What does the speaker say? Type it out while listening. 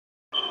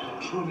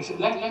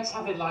Let's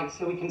have it like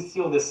so we can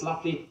see all this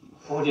lovely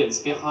audience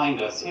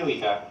behind us. Here we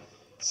go.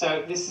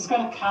 So this is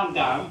going to count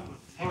down.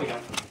 Here we go.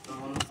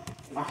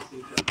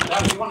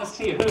 Oh, you want to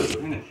see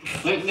who?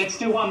 Let's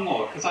do one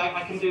more, because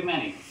I can do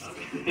many.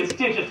 It's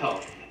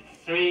digital.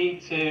 3,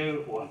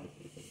 2, 1.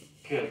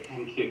 Good,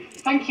 thank you.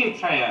 Thank you,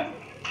 Treya.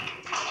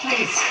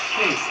 Please,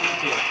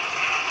 thank you.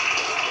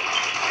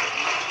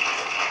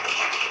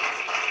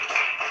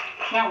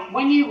 Now,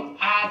 when you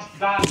add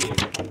value,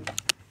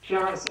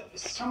 there are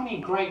so many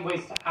great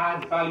ways to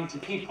add value to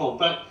people,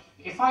 but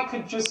if I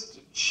could just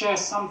share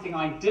something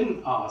I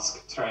didn't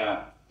ask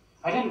Treya.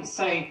 I didn't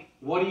say,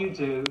 what do you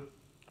do?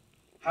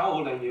 How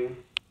old are you?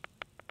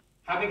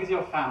 How big is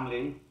your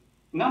family?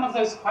 None of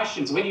those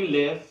questions. Where do you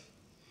live?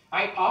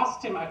 I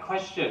asked him a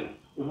question.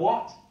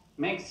 What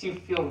makes you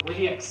feel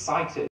really excited?